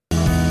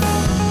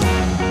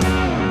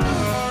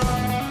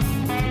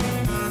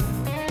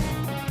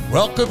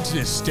Welcome to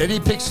the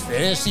SteadyPicks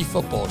Fantasy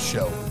Football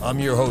Show. I'm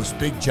your host,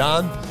 Big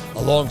John,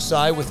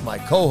 alongside with my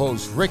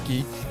co-host,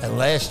 Ricky, and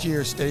last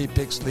year's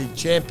SteadyPicks League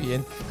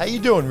champion. How you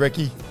doing,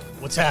 Ricky?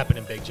 What's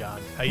happening, Big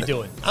John? How you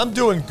doing? I'm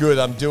doing good.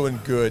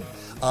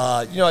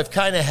 I've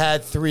kind of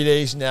had 3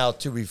 days now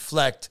to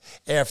reflect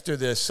after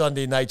the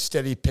Sunday night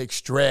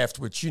SteadyPicks draft,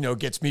 which,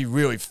 gets me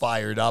really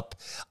fired up.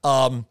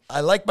 I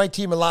like my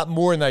team a lot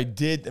more than I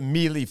did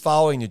immediately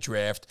following the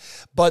draft,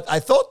 but I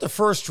thought the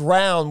first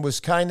round was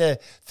kind of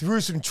threw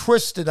some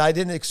twists that I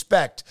didn't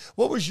expect.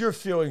 What was your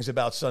feelings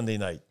about Sunday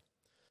night?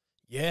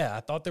 Yeah,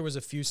 I thought there was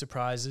a few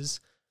surprises.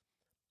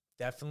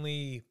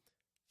 Definitely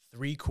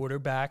 3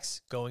 quarterbacks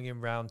going in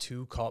round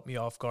 2 caught me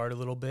off guard a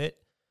little bit.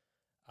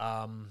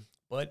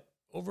 But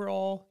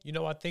overall,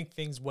 I think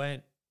things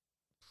went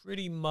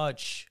pretty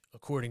much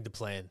according to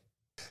plan.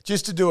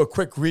 Just to do a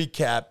quick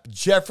recap,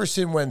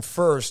 Jefferson went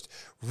first.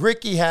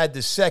 Ricky had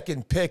the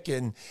second pick,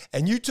 and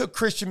you took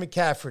Christian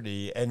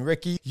McCaffrey. And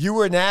Ricky, you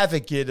were an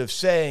advocate of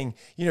saying,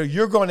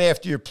 you're going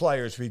after your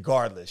players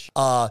regardless.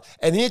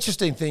 And the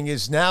interesting thing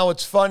is now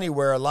it's funny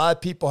where a lot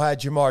of people had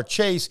Jamar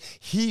Chase.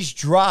 He's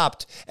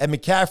dropped, and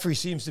McCaffrey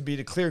seems to be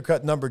the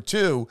clear-cut number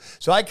 2.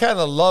 So I kind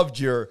of loved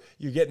you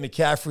getting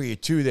McCaffrey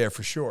at 2 there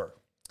for sure.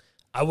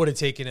 I would have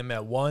taken him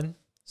at 1,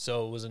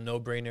 so it was a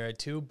no-brainer at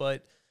 2.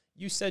 But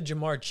you said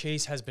Jamar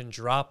Chase has been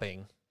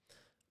dropping.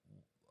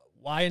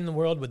 Why in the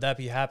world would that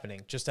be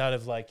happening? Just out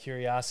of,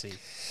 curiosity.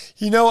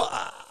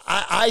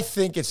 I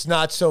think it's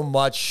not so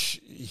much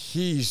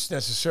he's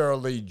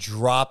necessarily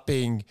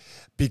dropping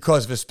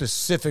because of a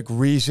specific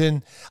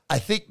reason. I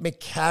think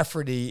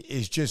McCaffrey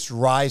is just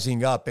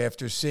rising up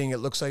after seeing it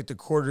looks like the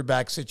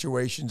quarterback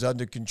situation's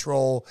under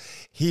control.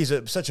 He's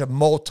such a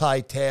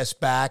multitask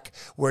back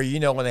where,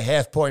 in a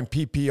half-point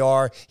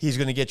PPR, he's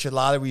going to get you a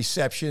lot of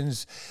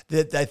receptions.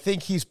 That I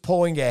think he's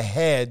pulling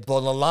ahead. But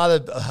a lot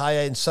of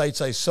high-end sites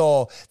I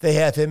saw, they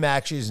have him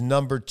actually as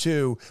number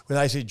 2 when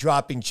I say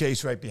dropping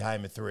Chase right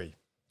behind him at 3.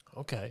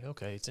 Okay,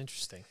 it's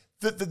interesting.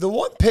 The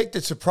one pick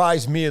that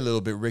surprised me a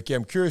little bit, Ricky,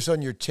 I'm curious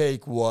on your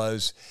take,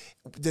 was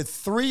the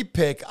 3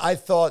 pick I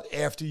thought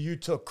after you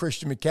took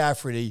Christian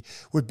McCaffrey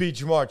would be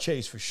Jamar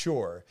Chase for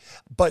sure.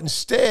 But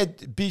instead,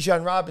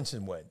 Bijan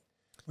Robinson went.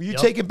 Were you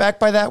taken back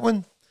by that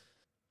one?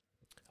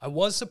 I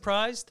was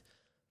surprised,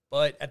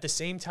 but at the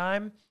same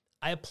time,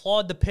 I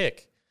applaud the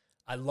pick.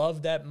 I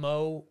love that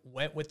Mo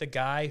went with the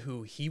guy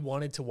who he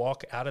wanted to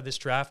walk out of this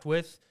draft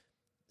with.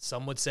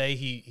 Some would say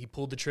he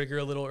pulled the trigger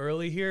a little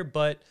early here,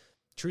 but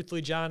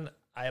truthfully, John,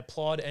 I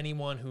applaud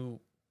anyone who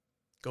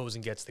goes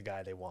and gets the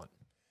guy they want.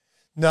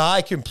 No,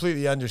 I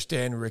completely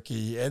understand,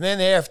 Ricky. And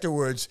then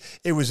afterwards,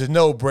 it was a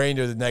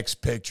no-brainer, the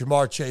next pick.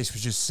 Jamar Chase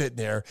was just sitting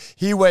there.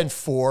 He went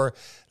 4.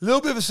 A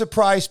little bit of a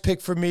surprise pick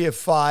for me at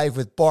 5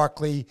 with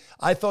Barkley.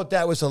 I thought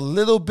that was a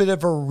little bit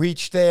of a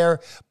reach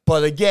there.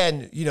 But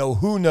again,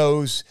 who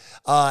knows?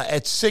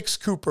 At 6,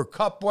 Cooper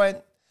Kupp went.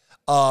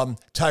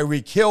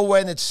 Tyreek Hill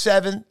went at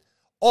 7.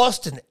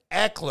 Austin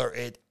Eckler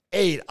at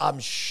 8.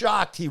 I'm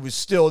shocked he was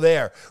still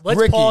there. Let's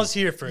Ricky, pause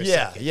here for a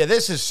second. Yeah,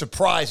 this is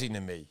surprising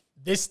to me.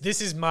 This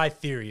is my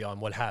theory on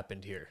what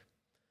happened here.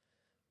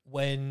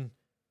 When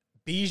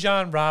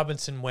Bijan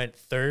Robinson went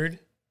 3rd,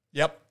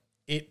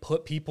 it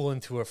put people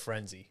into a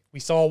frenzy. We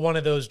saw one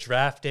of those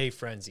draft day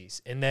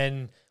frenzies. And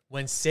then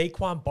when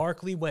Saquon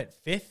Barkley went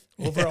 5th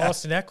over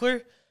Austin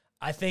Eckler,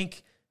 I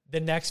think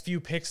the next few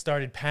picks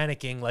started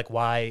panicking,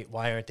 why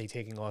aren't they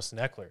taking Austin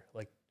Eckler?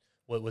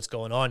 What's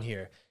going on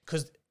here?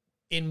 Because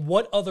in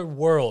what other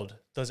world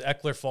does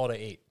Eckler fall to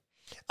 8?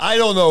 I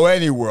don't know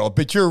any world,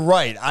 but you're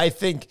right. I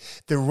think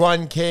the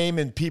run came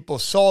and people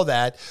saw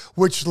that,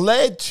 which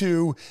led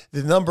to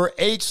the number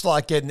 8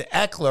 slot getting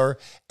Eckler.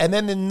 And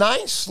then the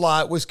 9th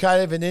slot was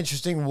kind of an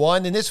interesting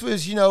one. And this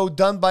was,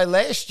 done by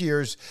last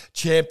year's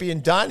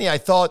champion, Donnie. I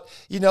thought,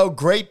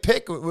 great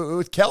pick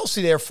with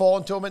Kelsey there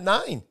falling to him at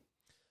 9.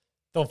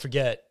 Don't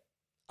forget,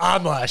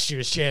 I'm last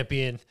year's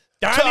champion.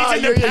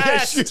 Donnie's in the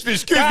past.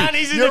 Excuse me.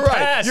 Donnie's in the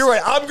past. You're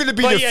right. I'm going to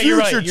be the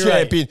future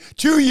champion. Right.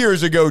 2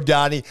 years ago,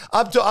 Donnie.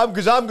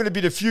 Because I'm going to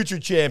be the future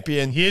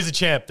champion. He is a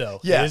champ,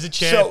 though. Yeah. He is a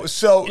champ.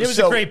 It was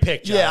a great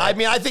pick, John.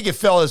 Yeah, I think it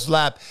fell his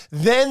lap.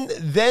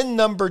 Then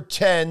number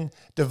 10,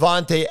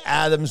 Devontae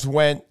Adams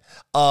went.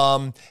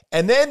 And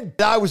then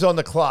I was on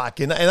the clock.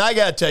 And I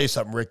got to tell you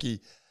something,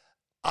 Ricky.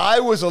 I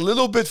was a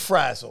little bit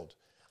frazzled.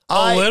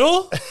 A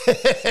little?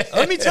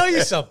 Let me tell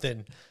you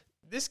something.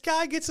 This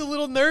guy gets a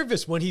little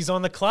nervous when he's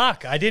on the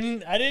clock. I didn't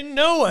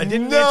know. I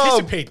didn't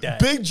anticipate that.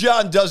 Big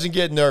John doesn't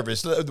get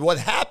nervous. What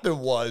happened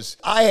was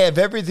I have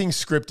everything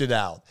scripted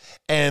out.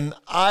 And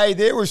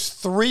there was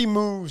 3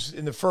 moves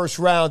in the first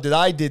round that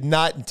I did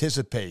not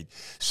anticipate.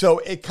 So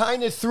it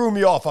kind of threw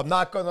me off. I'm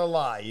not going to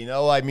lie.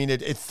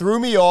 It threw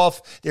me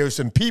off. There were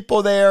some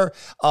people there.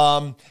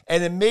 And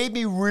it made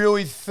me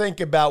really think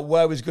about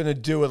what I was going to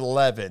do at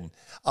 11.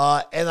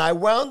 And I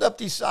wound up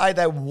deciding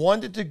I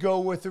wanted to go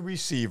with a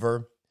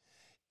receiver.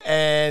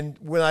 And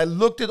when I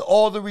looked at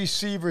all the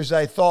receivers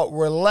I thought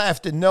were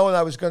left and knowing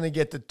I was going to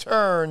get the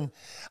turn,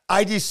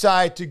 I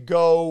decided to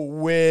go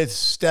with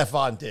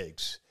Stephon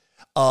Diggs.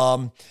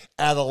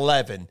 at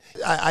 11.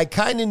 I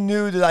kind of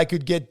knew that I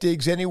could get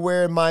Diggs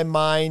anywhere in my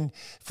mind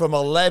from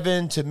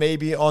 11 to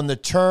maybe on the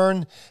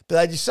turn, but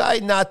I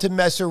decided not to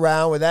mess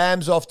around with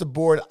Adams off the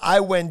board. I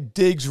went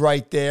Diggs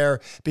right there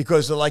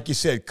because, like you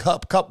said,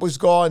 Cup was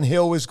gone,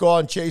 Hill was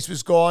gone, Chase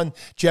was gone,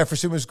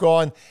 Jefferson was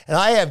gone, and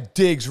I have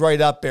Diggs right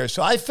up there.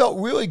 So I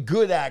felt really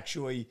good,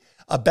 actually,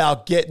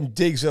 about getting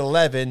Diggs at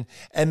 11,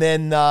 and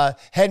then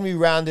Henry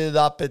rounded it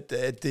up at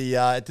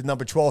the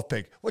number 12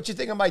 pick. What you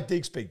think of my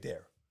Diggs pick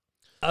there?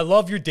 I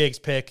love your Diggs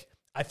pick.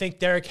 I think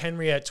Derrick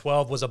Henry at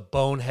 12 was a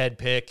bonehead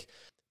pick.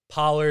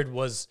 Pollard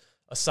was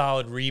a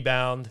solid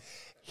rebound.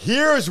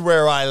 Here's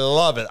where I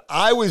love it.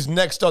 I was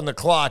next on the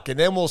clock, and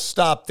then we'll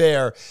stop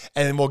there,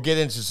 and then we'll get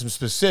into some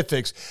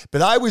specifics.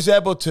 But I was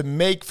able to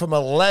make from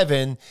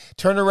 11,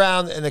 turn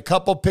around, and a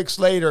couple picks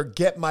later,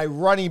 get my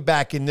running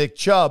back in Nick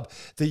Chubb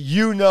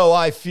that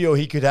I feel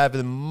he could have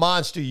a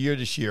monster year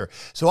this year.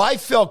 So I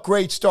felt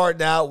great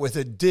starting out with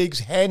a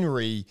Diggs-Chubb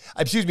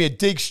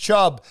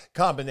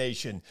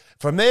combination.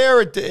 From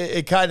there,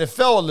 it kind of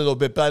fell a little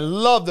bit, but I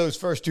love those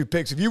first two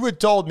picks. If you would have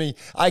told me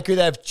I could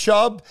have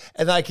Chubb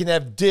and I can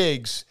have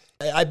Diggs,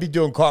 I'd be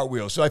doing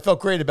cartwheels. So I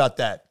felt great about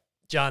that.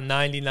 John,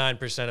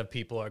 99% of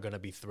people are going to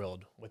be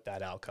thrilled with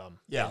that outcome.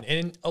 Yeah.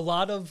 And a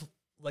lot of,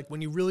 like,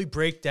 when you really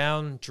break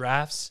down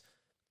drafts,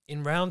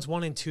 in rounds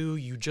 1 and 2,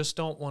 you just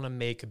don't want to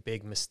make a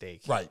big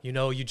mistake. Right.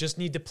 You just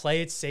need to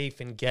play it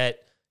safe and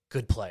get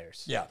good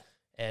players. Yeah.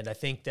 And I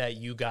think that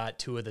you got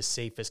two of the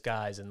safest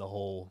guys in the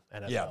whole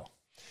NFL. Yeah.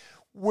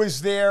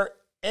 Was there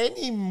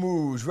any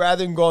moves,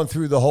 rather than going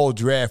through the whole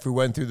draft, we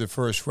went through the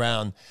first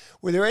round,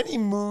 were there any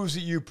moves that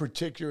you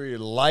particularly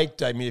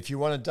liked? I mean, if you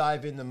want to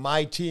dive into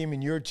my team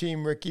and your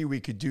team, Ricky, we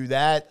could do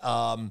that.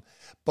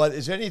 But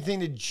is there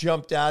anything that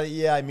jumped out at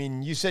you? I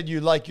mean, you said you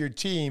like your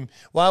team.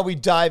 Why don't we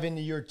dive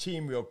into your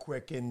team real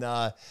quick? And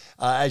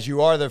as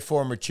you are the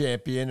former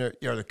champion,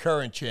 or the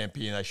current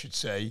champion, I should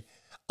say,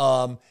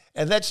 and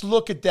let's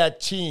look at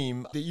that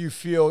team that you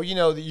feel,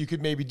 that you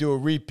could maybe do a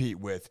repeat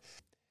with.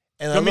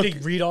 And you want me to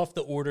read off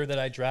the order that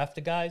I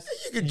drafted, guys?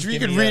 You could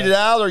read it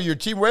out, or your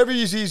team, wherever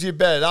you see you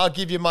bet it. I'll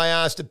give you my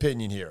honest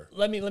opinion here.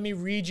 Let me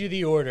read you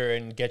the order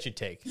and get your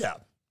take. Yeah.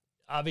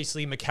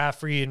 Obviously,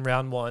 McCaffrey in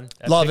round 1.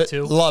 Love it.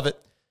 2. Love it.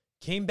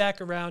 Came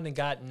back around and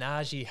got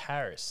Najee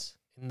Harris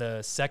in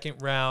the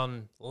second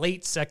round,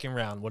 late second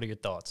round. What are your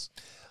thoughts?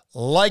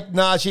 Like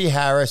Najee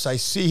Harris, I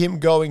see him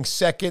going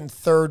second,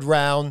 third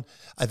round.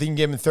 I think you can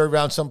give him third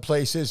round some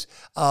places.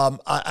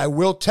 I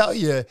will tell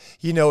you,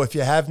 if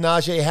you have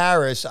Najee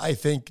Harris, I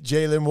think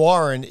Jaylen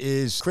Warren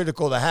is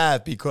critical to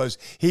have because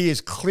he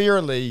is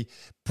clearly,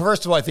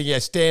 first of all, I think he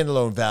has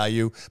standalone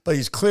value, but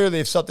he's clearly,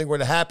 if something were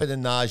to happen to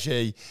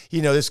Najee,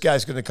 this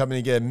guy's going to come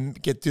in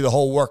and get through the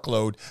whole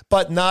workload.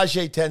 But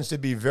Najee tends to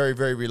be very,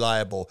 very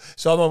reliable.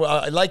 So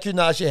I like your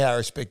Najee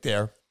Harris pick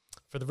there.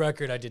 For the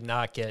record, I did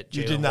not get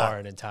Jaylen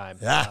Warren in time.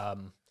 Yeah.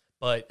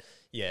 But,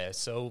 yeah,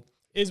 so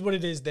is what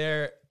it is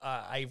there.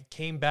 I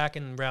came back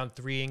in round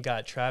 3 and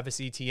got Travis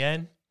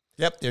Etienne.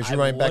 Yep, there's your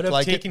running back like it. I would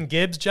have taken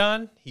Gibbs,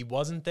 John. He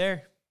wasn't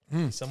there.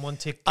 Someone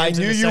took Gibbs I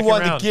knew in the you second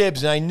wanted round.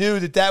 Gibbs, and I knew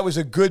that was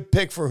a good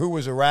pick for who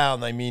was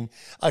around. I mean,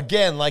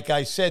 again, like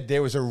I said,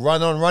 there was a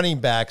run on running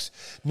backs.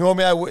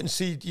 Normally, I wouldn't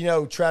see,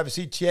 Travis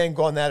Etienne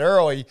going that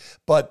early,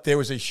 but there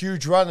was a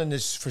huge run in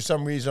this for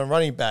some reason on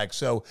running back.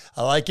 So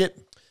I like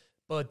it.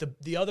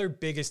 But the other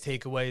biggest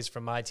takeaways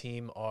from my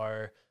team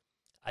are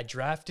I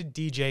drafted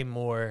DJ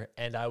Moore,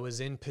 and I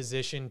was in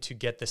position to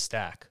get the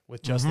stack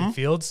with Justin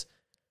Fields.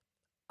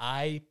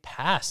 I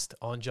passed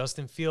on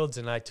Justin Fields,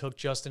 and I took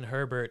Justin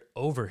Herbert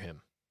over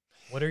him.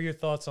 What are your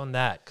thoughts on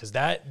that? Because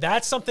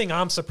that's something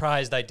I'm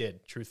surprised I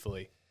did,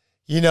 truthfully.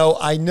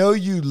 I know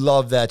you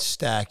love that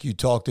stack you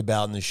talked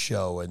about in the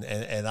show, and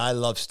I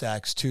love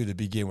stacks too to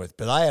begin with.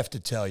 But I have to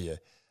tell you,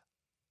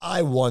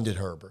 I wanted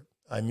Herbert.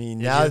 I mean,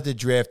 now that the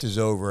draft is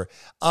over,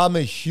 I'm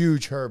a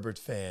huge Herbert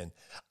fan.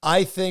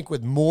 I think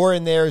with Moore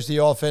in there as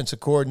the offensive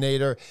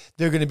coordinator,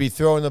 they're going to be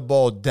throwing the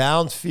ball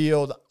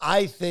downfield.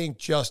 I think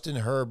Justin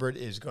Herbert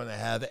is going to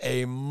have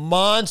a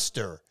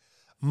monster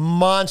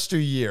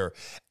year.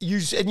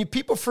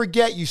 People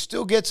forget you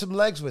still get some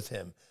legs with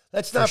him.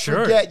 Let's not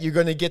forget you're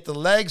going to get the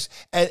legs.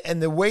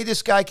 And the way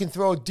this guy can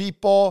throw a deep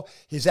ball,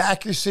 his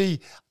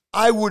accuracy,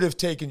 I would have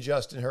taken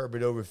Justin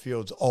Herbert over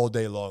Fields all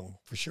day long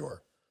for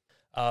sure.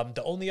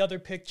 The only other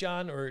pick,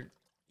 John, or,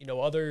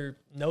 other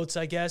notes,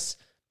 I guess,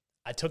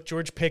 I took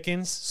George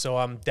Pickens, so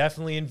I'm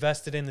definitely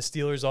invested in the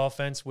Steelers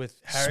offense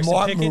with Harris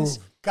and Pickens.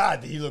 Move.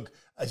 God,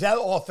 does that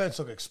offense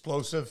look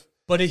explosive?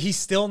 But he's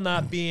still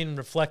not being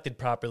reflected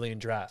properly in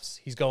drafts.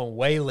 He's going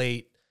way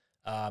late,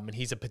 and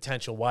he's a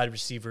potential wide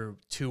receiver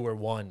 2 or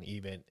 1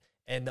 even.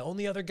 And the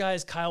only other guy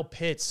is Kyle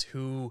Pitts,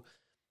 who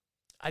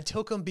I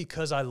took him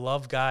because I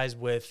love guys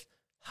with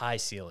high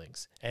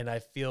ceilings, and I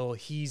feel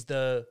he's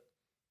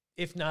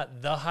if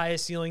not the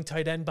highest ceiling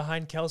tight end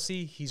behind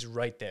Kelsey, he's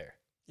right there.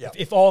 Yeah.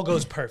 If all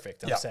goes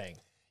perfect, I'm saying.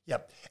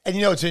 Yep. And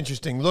it's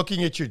interesting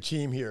looking at your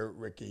team here,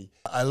 Ricky.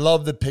 I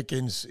love the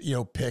Pickens,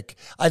 pick.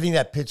 I think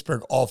that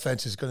Pittsburgh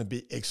offense is going to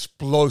be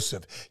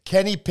explosive.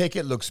 Kenny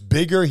Pickett looks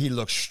bigger. He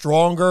looks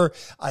stronger.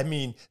 I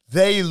mean,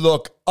 they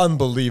look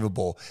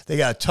unbelievable. They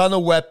got a ton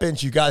of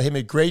weapons. You got him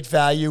at great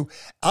value.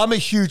 I'm a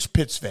huge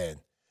Pitts fan.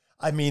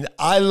 I mean,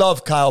 I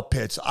love Kyle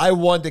Pitts. I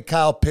wanted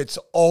Kyle Pitts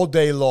all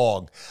day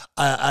long.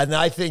 And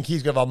I think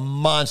he's going to have a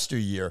monster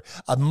year,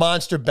 a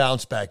monster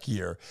bounce back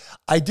year.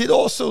 I did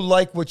also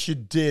like what you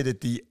did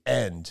at the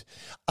end.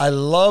 I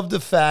love the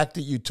fact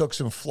that you took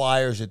some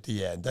flyers at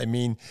the end. I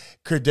mean,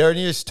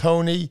 Kadarius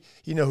Toney,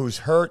 who's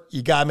hurt.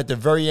 You got him at the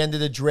very end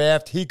of the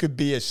draft. He could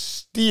be a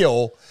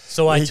steal.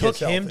 So I took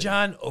him,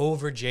 John,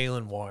 over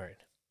Jaylen Warren,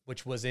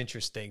 which was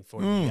interesting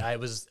for me.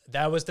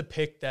 That was the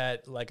pick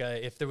that,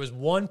 if there was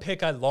one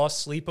pick I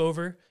lost sleep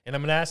over, and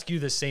I'm going to ask you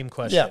the same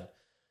question. Yeah.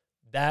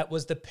 That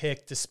was the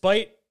pick,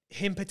 despite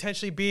him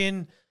potentially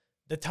being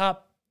the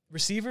top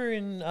receiver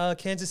in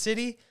Kansas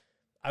City.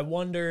 I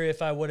wonder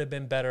if I would have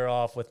been better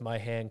off with my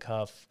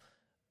handcuff.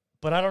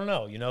 But I don't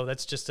know.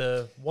 That's just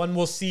one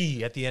we'll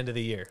see at the end of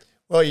the year.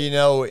 Well,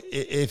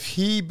 if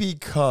he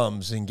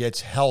becomes and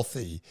gets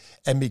healthy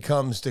and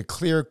becomes the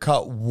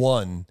clear-cut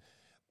one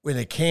in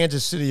a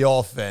Kansas City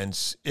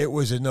offense, it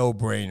was a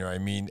no-brainer.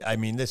 I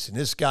mean, listen,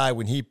 this guy,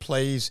 when he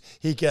plays,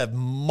 he can have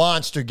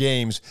monster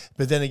games,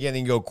 but then again,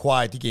 he can go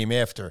quiet the game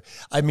after.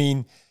 I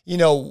mean,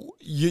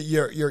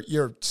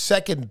 your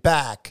second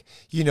back,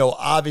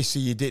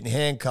 obviously you didn't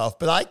handcuff,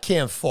 but I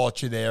can't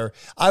fault you there.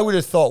 I would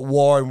have thought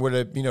Warren would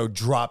have,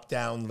 dropped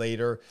down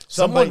later.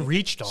 Somebody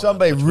reached on him.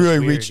 Somebody really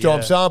weird, reached on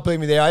him, so I don't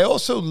blame you there. I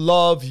also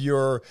love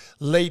your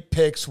late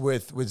picks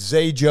with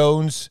Zay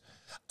Jones.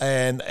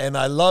 And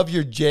I love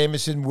your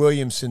Jamison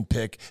Williamson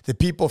pick that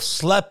people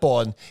slept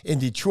on in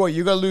Detroit.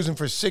 You're going to lose him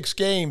for 6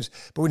 games,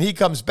 but when he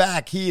comes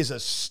back, he is a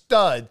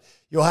stud.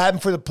 You'll have him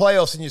for the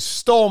playoffs, and you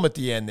stole him at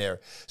the end there.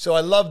 So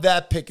I love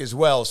that pick as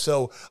well.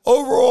 So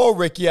overall,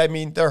 Ricky,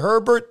 the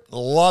Herbert,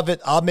 love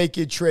it. I'll make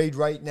you a trade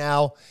right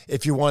now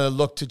if you want to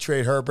look to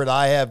trade Herbert.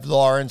 I have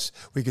Lawrence.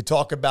 We could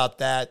talk about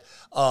that.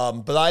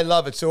 But I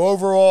love it. So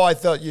overall, I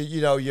thought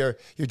your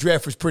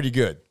draft was pretty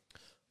good.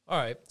 All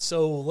right,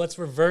 so let's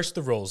reverse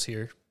the roles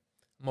here.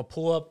 I'm going to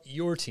pull up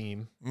your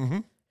team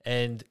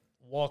and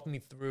walk me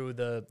through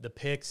the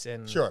picks.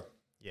 And Sure.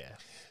 Yeah.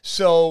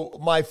 So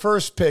my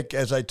first pick,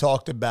 as I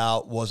talked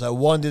about, was I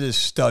wanted a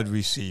stud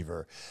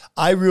receiver.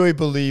 I really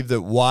believe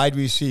that wide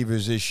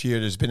receivers this year,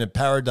 there's been a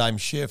paradigm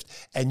shift,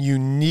 and you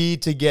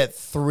need to get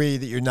 3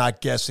 that you're not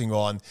guessing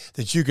on,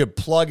 that you could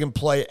plug and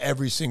play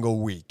every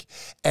single week.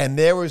 And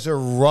there was a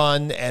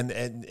run,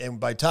 and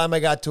by the time I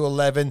got to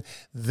 11,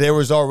 there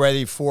was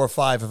already 4 or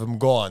 5 of them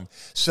gone.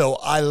 So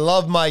I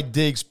love my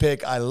Diggs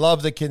pick. I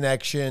love the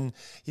connection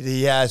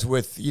he has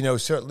with,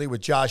 certainly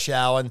with Josh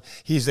Allen.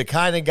 He's the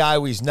kind of guy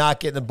who he's not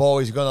getting the ball,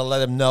 he's going to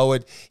let him know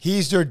it.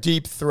 He's their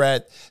deep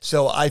threat.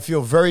 So I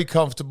feel very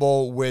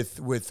comfortable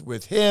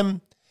with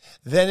him.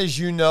 Then, as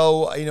you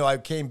know, I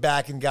came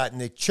back and got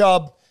Nick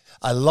Chubb.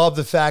 I love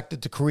the fact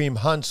that the Kareem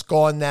Hunt's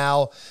gone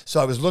now. So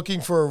I was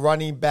looking for a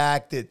running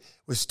back that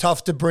was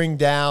tough to bring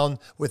down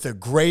with a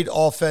great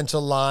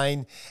offensive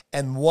line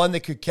and one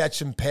that could catch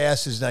some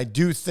passes. And I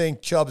do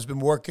think Chubb's been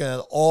working on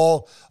it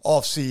all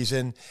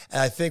offseason.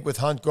 And I think with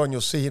Hunt gone,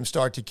 you'll see him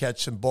start to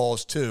catch some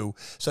balls too.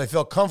 So I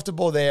felt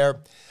comfortable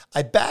there.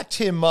 I backed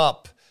him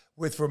up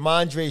with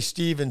Ramondre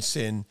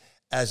Stevenson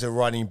as a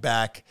running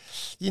back.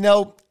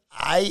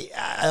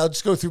 I'll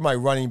just go through my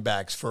running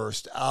backs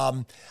first.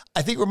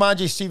 I think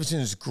Ramondre Stevenson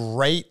is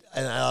great,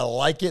 and I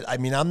like it.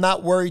 I'm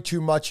not worried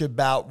too much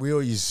about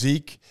really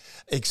Zeke,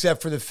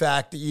 except for the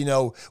fact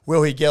that,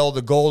 will he get all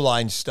the goal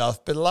line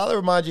stuff? But a lot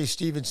of Ramondre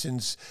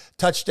Stevenson's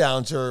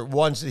touchdowns are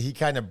ones that he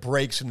kind of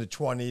breaks from the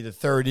 20 to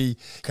 30,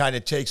 kind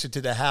of takes it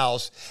to the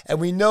house. And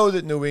we know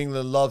that New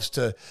England loves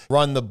to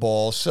run the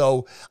ball.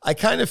 So I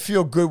kind of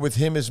feel good with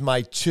him as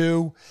my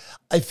 2.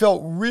 I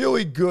felt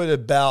really good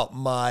about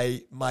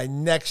my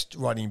next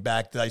running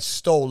back that I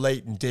stole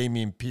late in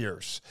Dameon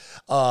Pierce.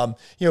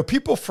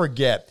 People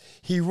forget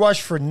he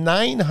rushed for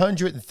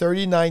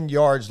 939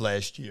 yards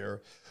last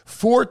year,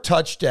 4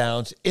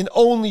 touchdowns in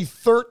only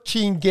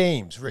 13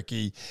 games,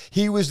 Ricky.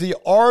 He was the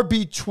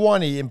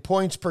RB20 in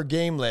points per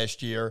game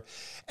last year.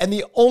 And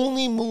the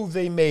only move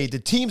they made, the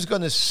team's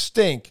going to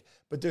stink,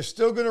 but they're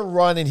still going to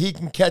run and he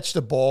can catch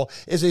the ball,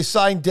 is they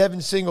signed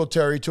Devin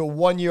Singletary to a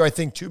 1-year, I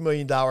think, $2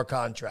 million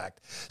contract.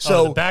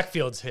 So the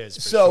backfield's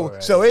his. So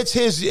it's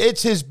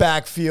his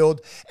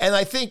backfield. And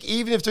I think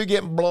even if they're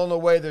getting blown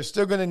away, they're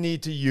still going to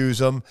need to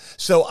use him.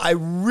 So I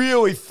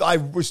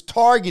was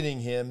targeting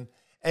him.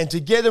 And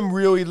to get him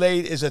really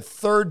late is a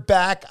third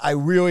back I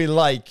really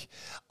like.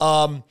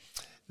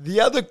 The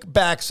other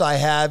backs I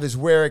have is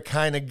where it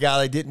kind of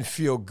I didn't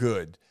feel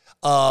good.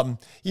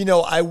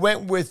 I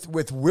went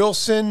with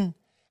Wilson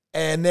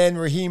and then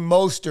Raheem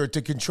Mostert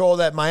to control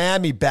that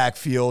Miami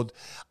backfield.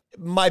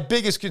 My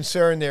biggest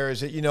concern there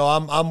is that,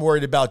 I'm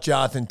worried about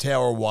Jonathan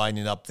Taylor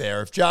winding up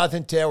there. If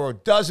Jonathan Taylor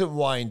doesn't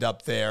wind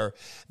up there,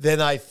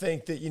 then I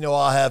think that,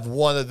 I'll have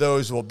one of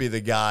those will be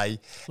the guy.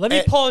 Let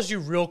me pause you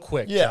real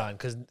quick, John,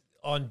 because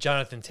on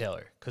Jonathan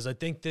Taylor, because I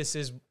think this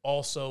is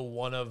also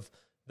one of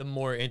the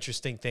more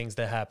interesting things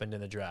that happened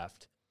in the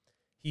draft.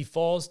 He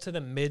falls to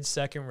the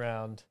mid-second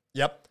round.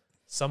 Yep.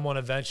 Someone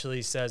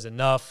eventually says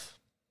enough.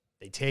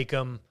 They take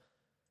him.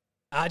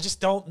 I just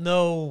don't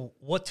know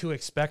what to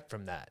expect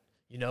from that.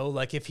 You know,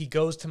 like if he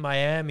goes to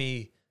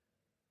Miami,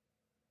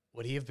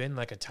 would he have been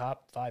like a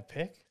top 5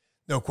 pick?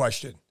 No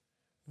question.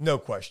 No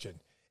question.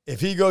 If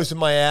he goes to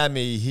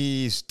Miami,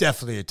 he's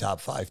definitely a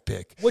top 5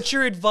 pick. What's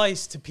your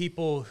advice to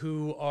people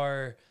who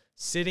are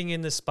sitting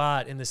in the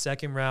spot in the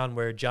second round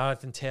where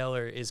Jonathan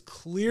Taylor is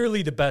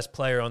clearly the best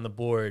player on the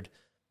board?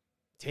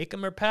 Take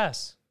him or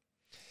pass?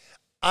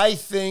 I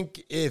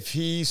think if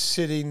he's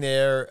sitting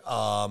there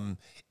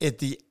at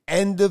the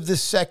end of the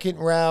second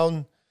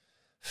round,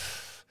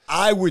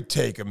 I would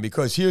take him,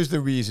 because here's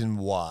the reason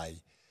why.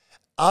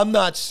 I'm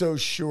not so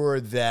sure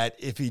that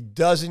if he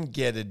doesn't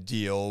get a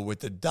deal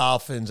with the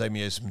Dolphins, I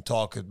mean, there's some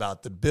talk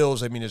about the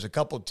Bills. I mean, there's a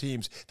couple of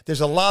teams.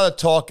 There's a lot of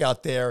talk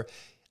out there.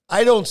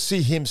 I don't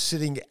see him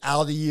sitting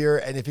out a year.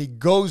 And if he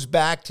goes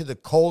back to the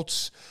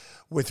Colts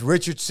with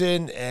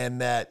Richardson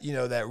and that, you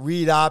know, that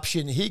read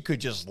option, he could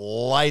just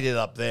light it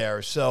up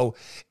there. So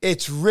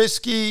it's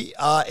risky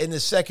in the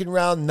second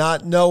round,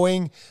 not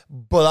knowing,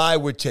 but I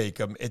would take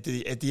him at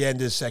the end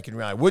of the second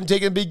round. I wouldn't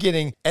take him in the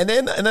beginning. And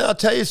then I'll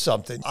tell you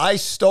something. I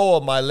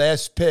stole my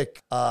last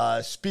pick,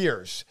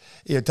 Spears,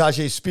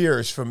 Tajay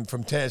Spears from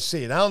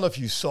Tennessee. And I don't know if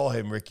you saw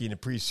him, Ricky, in the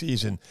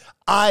preseason.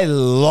 I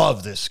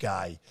love this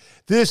guy.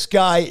 This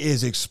guy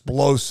is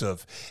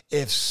explosive.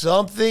 If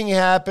something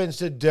happens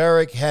to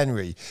Derrick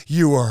Henry,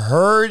 you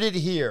heard it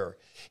here.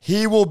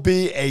 He will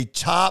be a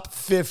top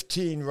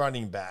 15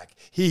 running back.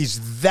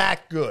 He's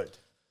that good.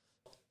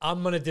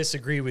 I'm going to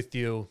disagree with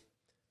you,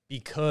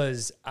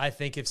 because I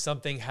think if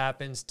something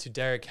happens to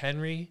Derrick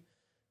Henry,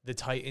 the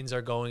Titans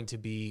are going to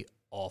be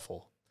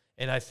awful.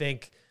 And I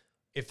think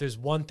if there's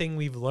one thing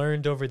we've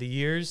learned over the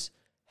years,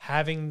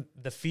 having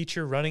the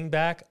feature running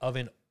back of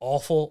an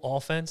awful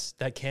offense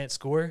that can't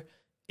score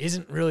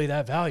isn't really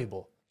that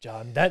valuable,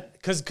 John. That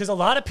because a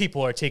lot of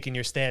people are taking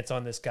your stance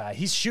on this guy.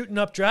 He's shooting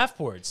up draft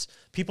boards.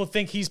 People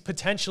think he's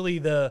potentially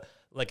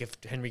like if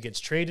Henry gets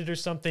traded or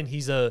something,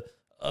 he's a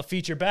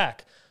feature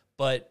back.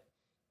 But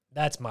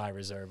that's my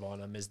reserve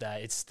on him, is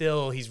that it's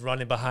still he's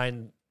running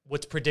behind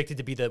what's predicted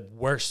to be the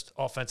worst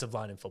offensive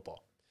line in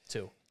football,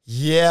 too.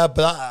 Yeah,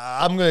 but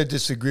I'm going to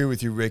disagree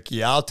with you,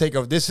 Ricky. I'll take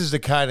over. This is the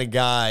kind of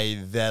guy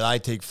that I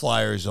take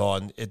flyers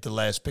on at the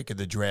last pick of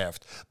the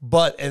draft.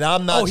 And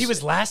I'm not. Oh, he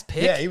was last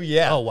pick?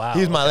 Yeah. Oh, wow.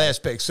 He was my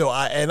last pick. So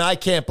I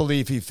can't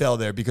believe he fell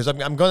there, because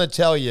I'm going to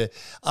tell you,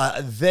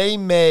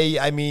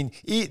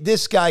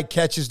 this guy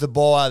catches the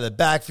ball out of the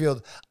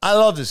backfield. I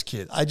love this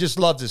kid. I just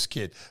love this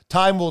kid.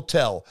 Time will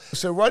tell.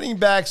 So running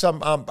backs,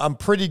 I'm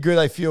pretty good.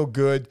 I feel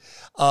good.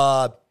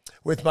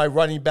 With my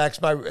running backs,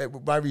 my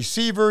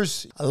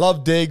receivers, I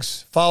love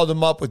Diggs. Followed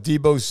them up with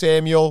Deebo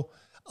Samuel.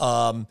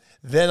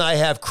 Then I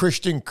have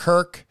Christian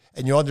Kirk,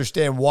 and you'll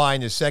understand why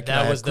in a second.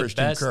 That was the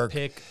best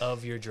pick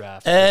of your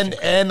draft.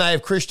 And I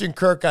have Christian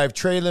Kirk. I have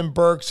Treylon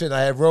Burks, and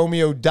I have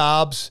Romeo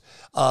Doubs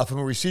from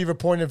a receiver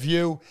point of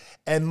view.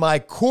 And my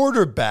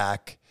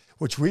quarterback,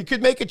 which we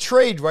could make a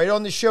trade right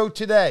on the show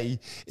today,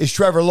 is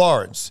Trevor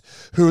Lawrence,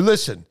 who,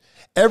 listen,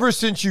 ever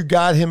since you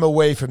got him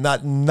away from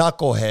that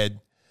knucklehead,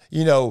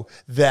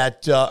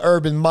 that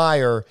Urban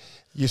Meyer,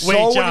 you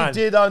saw what he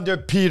did under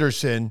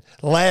Peterson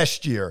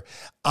last year.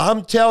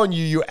 I'm telling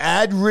you, you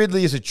add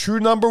Ridley as a true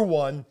number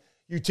 1.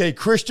 You take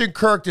Christian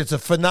Kirk, that's a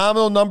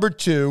phenomenal number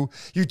 2.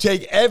 You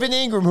take Evan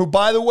Ingram, who,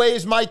 by the way,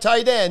 is my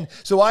tight end.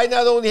 So I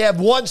not only have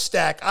 1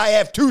 stack, I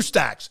have 2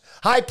 stacks.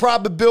 High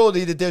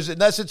probability that there's,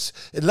 unless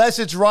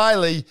it's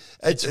Riley,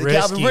 it's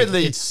Calvin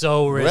Ridley. It's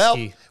so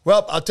risky.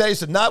 Well, I'll tell you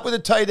something. Not with a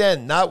tight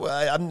end.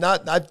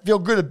 I feel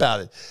good about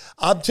it.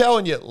 I'm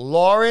telling you,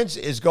 Lawrence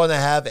is going to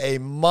have a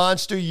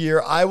monster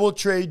year. I will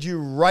trade you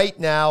right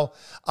now.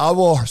 I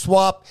will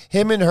swap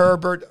him and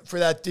Herbert for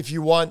that if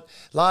you want.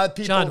 A lot of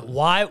people. John,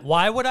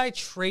 why would I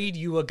trade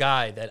you a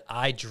guy that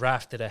I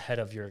drafted ahead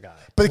of your guy?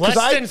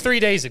 Less than 3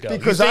 days ago.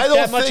 Because I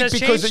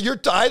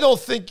don't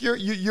think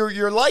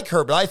you're like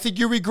Herbert. I think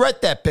you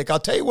regret that pick. I'll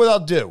tell you what I'll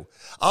do.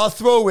 I'll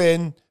throw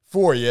in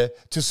for you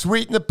to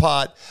sweeten the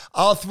pot.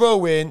 I'll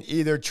throw in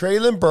either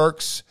Treylon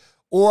Burks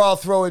or I'll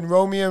throw in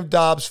Romeo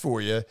Doubs for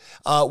you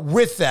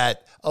with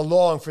that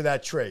along for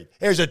that trade.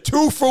 There's a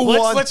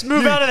 2-for-1. Let's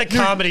move out of the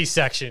comedy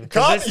section.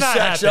 Comedy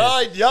section.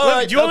 All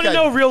right. Do you want to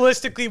know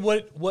realistically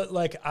what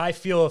like I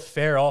feel a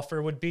fair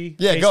offer would be?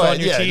 Yeah, based go on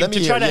ahead. Your team,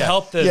 to try to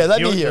help the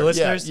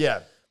listeners.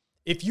 Yeah.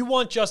 If you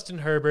want Justin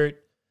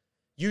Herbert,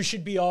 you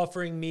should be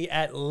offering me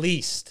at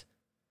least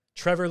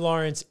Trevor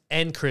Lawrence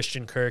and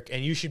Christian Kirk,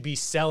 and you should be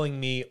selling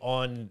me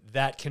on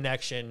that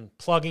connection,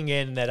 plugging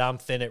in that I'm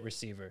thin at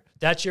receiver.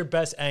 That's your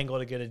best angle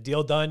to get a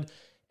deal done.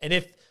 And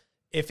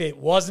if it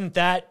wasn't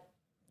that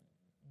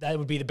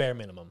would be the bare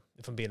minimum.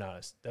 if I'm being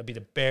honest. That'd be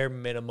the bare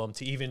minimum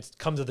to even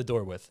come to the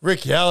door with.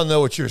 Ricky, I don't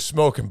know what you're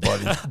smoking,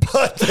 buddy,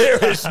 but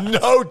there is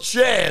no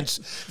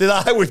chance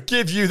that I would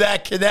give you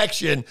that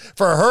connection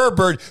for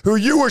Herbert, who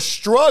you were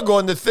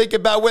struggling to think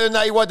about whether or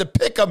not you wanted to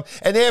pick him.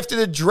 And after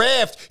the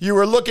draft, you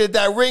were looking at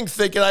that ring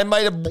thinking I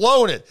might have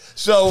blown it.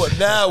 So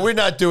now we're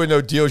not doing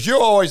no deals.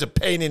 You're always a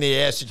pain in the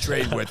ass to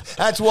trade with.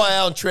 That's why I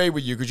don't trade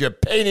with you, because you're a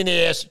pain in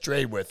the ass to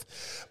trade with.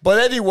 But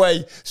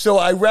anyway, so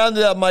I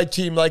rounded out my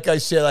team. Like I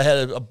said, I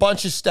had a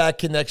bunch of stack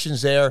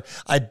connections there.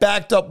 I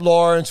backed up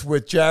Lawrence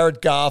with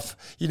Jared Goff,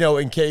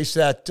 in case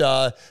that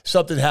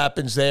something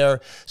happens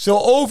there. So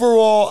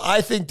overall,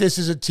 I think this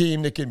is a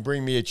team that can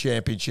bring me a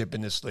championship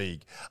in this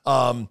league.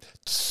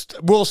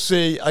 We'll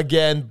see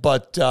again,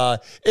 but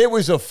it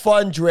was a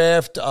fun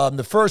draft.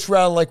 The first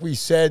round, like we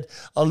said,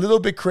 a little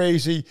bit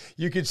crazy.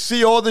 You could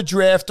see all the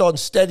draft on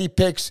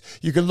SteadyPicks.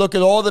 You can look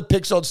at all the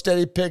picks on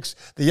SteadyPicks,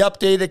 the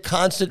updated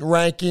constant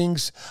rankings.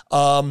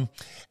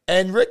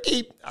 And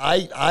Ricky,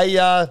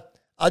 I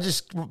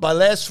just, my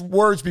last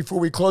words before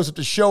we close up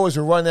the show as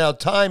we're running out of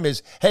time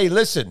is, hey,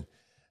 listen,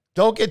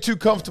 don't get too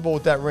comfortable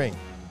with that ring.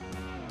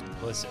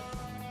 Listen,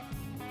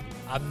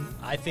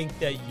 I think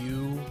that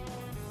you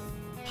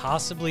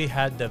possibly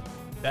had the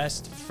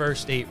best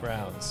first 8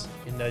 rounds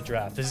in the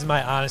draft. This is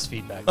my honest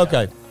feedback.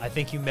 Okay. I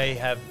think you may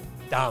have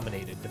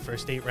dominated the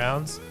first 8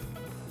 rounds.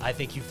 I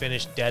think you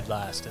finished dead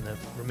last in the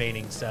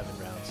remaining 7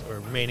 rounds or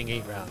remaining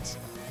 8 rounds.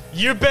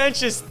 Your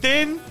bench is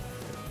thin.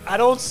 I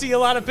don't see a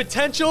lot of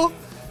potential,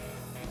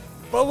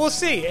 but we'll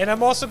see. And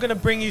I'm also going to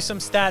bring you some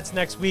stats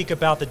next week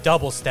about the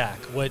double stack,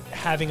 what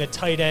having a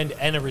tight end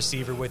and a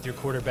receiver with your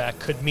quarterback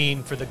could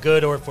mean for the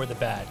good or for the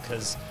bad,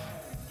 because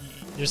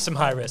there's some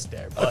high risk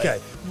there. But. Okay,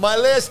 my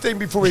last thing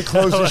before we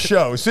close the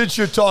show, since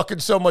you're talking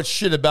so much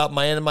shit about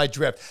my end of my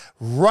draft,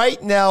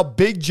 right now,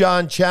 Big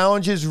John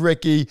challenges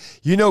Ricky.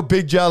 You know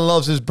Big John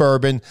loves his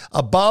bourbon.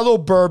 A bottle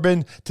of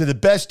bourbon to the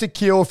best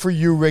tequila for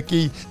you,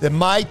 Ricky, that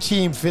my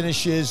team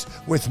finishes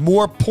with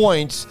more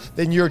points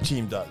than your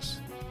team does.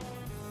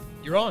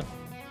 You're on.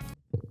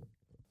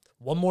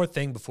 One more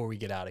thing before we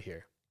get out of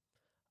here.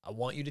 I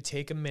want you to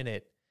take a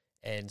minute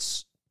and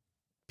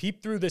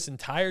peep through this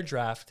entire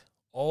draft,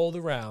 all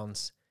the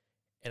rounds,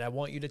 and I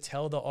want you to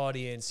tell the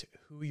audience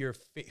who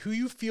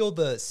you feel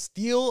the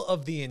steal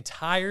of the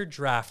entire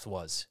draft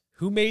was.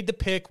 Who made the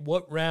pick,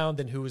 what round,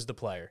 and who was the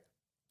player?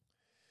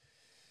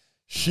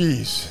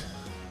 Jeez.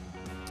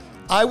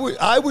 I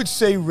would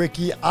say,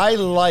 Ricky, I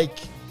like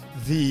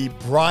the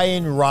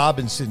Brian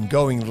Robinson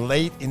going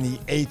late in the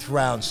 8th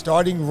round,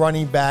 starting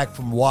running back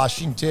from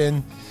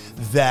Washington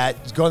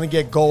that's going to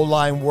get goal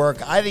line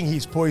work. I think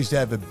he's poised to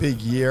have a big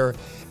year.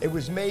 It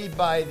was made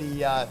by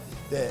the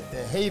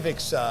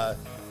Havix.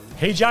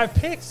 Hey Jive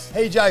Picks.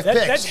 Hey Jive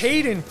Picks. That's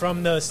Hayden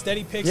from the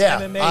SteadyPicks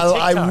MMA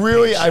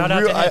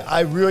TikTok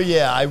I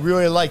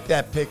really like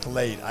that pick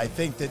late. I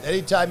think that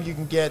anytime you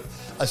can get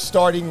a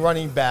starting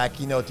running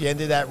back, at the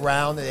end of that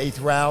round, the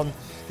 8th round,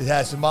 that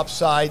has some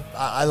upside,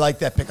 I like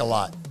that pick a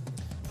lot.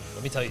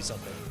 Let me tell you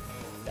something.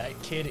 That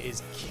kid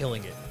is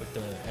killing it with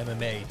the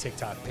MMA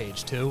TikTok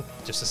page too.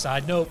 Just a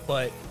side note,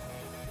 but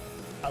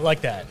I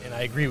like that, and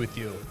I agree with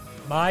you.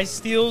 My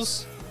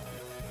steals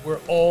were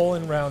all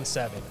in round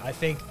 7. I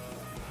think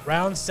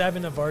round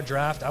 7 of our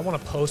draft, I want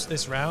to post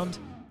this round.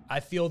 I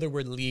feel there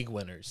were league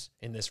winners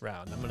in this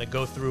round. I'm going to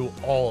go through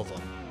all of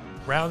them.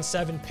 Round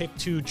 7, pick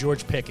 2,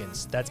 George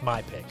Pickens. That's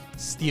my pick.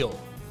 Steal.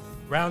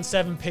 Round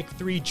 7, pick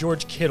 3,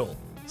 George Kittle.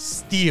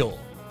 Steal.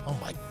 Oh,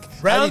 my God.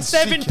 Round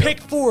 7,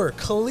 pick 4,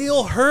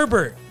 Khalil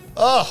Herbert.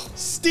 Oh.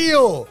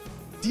 Steal.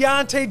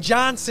 Deontay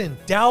Johnson,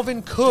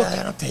 Dalvin Cook,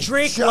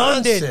 Drake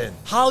London,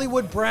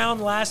 Hollywood Brown,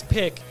 last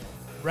pick.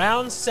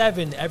 Round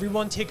 7,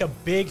 everyone take a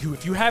big who.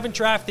 If you haven't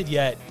drafted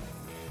yet,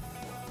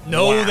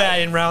 know that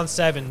in round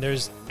 7,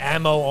 there's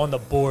ammo on the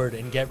board,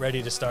 and get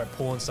ready to start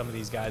pulling some of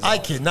these guys I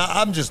off. cannot.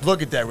 I'm just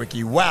looking at that,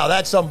 Ricky. Wow,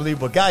 that's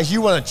unbelievable. Guys, you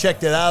want to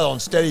check that out on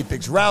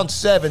SteadyPicks. Round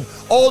 7,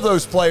 all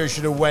those players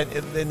should have went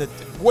in the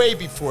way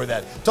before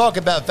that. Talk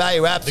about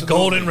value, absolutely. The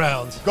golden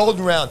round.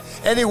 Golden round.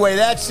 Anyway,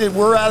 that's it.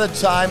 We're out of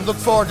time. Look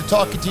forward to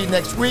talking to you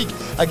next week.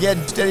 Again,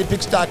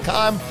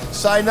 SteadyPicks.com.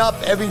 Sign up.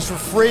 Everything's for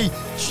free.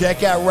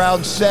 Check out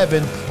round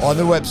 7 on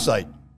the website.